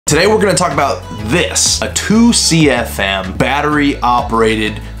Today we're gonna talk about this, a 2 CFM battery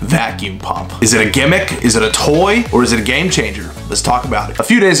operated vacuum pump. Is it a gimmick? Is it a toy? Or is it a game changer? Let's talk about it. A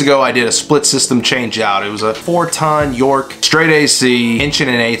few days ago I did a split system change out. It was a 4-ton York straight AC, 1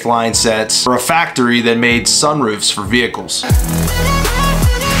 1/8" line sets for a factory that made sunroofs for vehicles.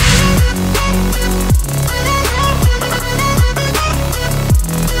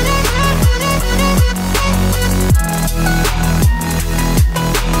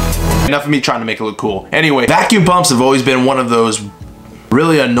 Enough of me trying to make it look cool. Anyway, vacuum pumps have always been one of those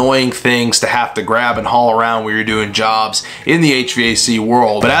really annoying things to have to grab and haul around when you're doing jobs in the HVAC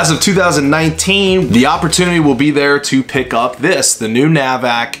world. But as of 2019, the opportunity will be there to pick up this, the new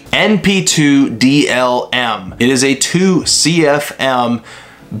NAVAC NP2DLM. It is a 2 CFM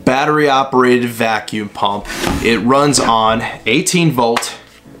battery operated vacuum pump. It runs on 18 volt.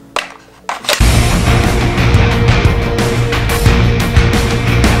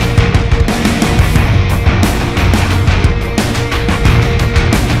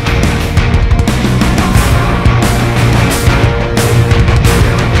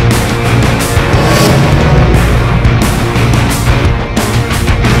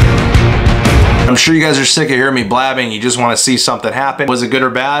 I'm sure you guys are sick of hearing me blabbing. You just want to see something happen. Was it good or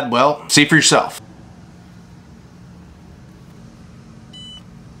bad? Well, see for yourself.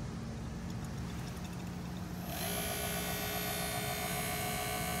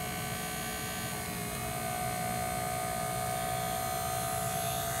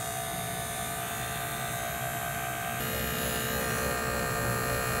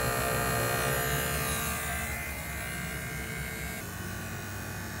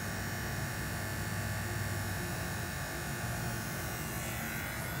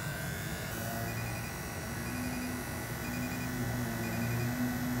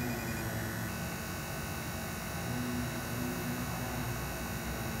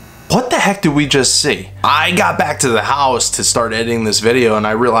 What the heck did we just see? I got back to the house to start editing this video and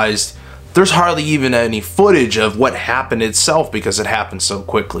I realized there's hardly even any footage of what happened itself because it happened so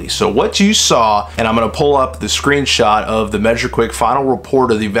quickly. So what you saw, and I'm gonna pull up the screenshot of the Measure Quick final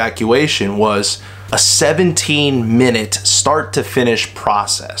report of the evacuation, was a 17-minute start to finish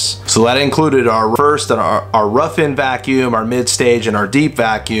process. So that included our first and our rough-in vacuum, our mid-stage, and our deep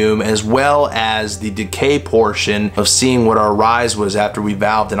vacuum, as well as the decay portion of seeing what our rise was after we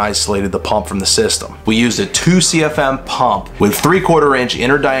valved and isolated the pump from the system. We used a 2 CFM pump with 3/4 inch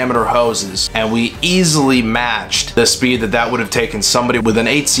inner diameter hoses, and we easily matched the speed that would have taken somebody with an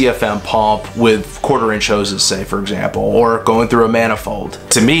 8 CFM pump with 1/4 inch hoses, say for example, or going through a manifold.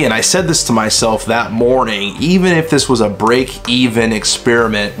 To me, and I said this to myself that morning, even if this was a break-even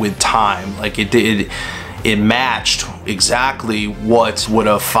experiment with time, like it matched exactly what would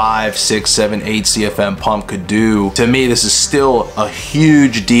a 5, 6, 7, 8 CFM pump could do. To me, this is still a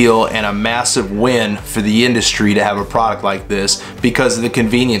huge deal and a massive win for the industry to have a product like this because of the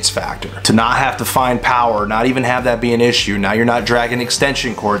convenience factor. To not have to find power, not even have that be an issue. Now you're not dragging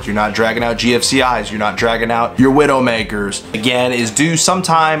extension cords, you're not dragging out GFCIs, you're not dragging out your Widowmakers. Again, is due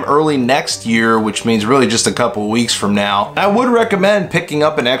sometime early next year, which means really just a couple weeks from now. I would recommend picking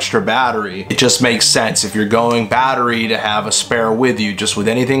up an extra battery. It just makes sense if you're going battery to have a spare with you, just with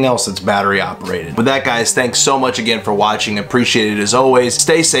anything else that's battery operated. With that, guys, thanks so much again for watching. Appreciate it as always.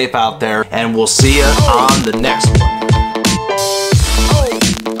 Stay safe out there, and we'll see you on the next one.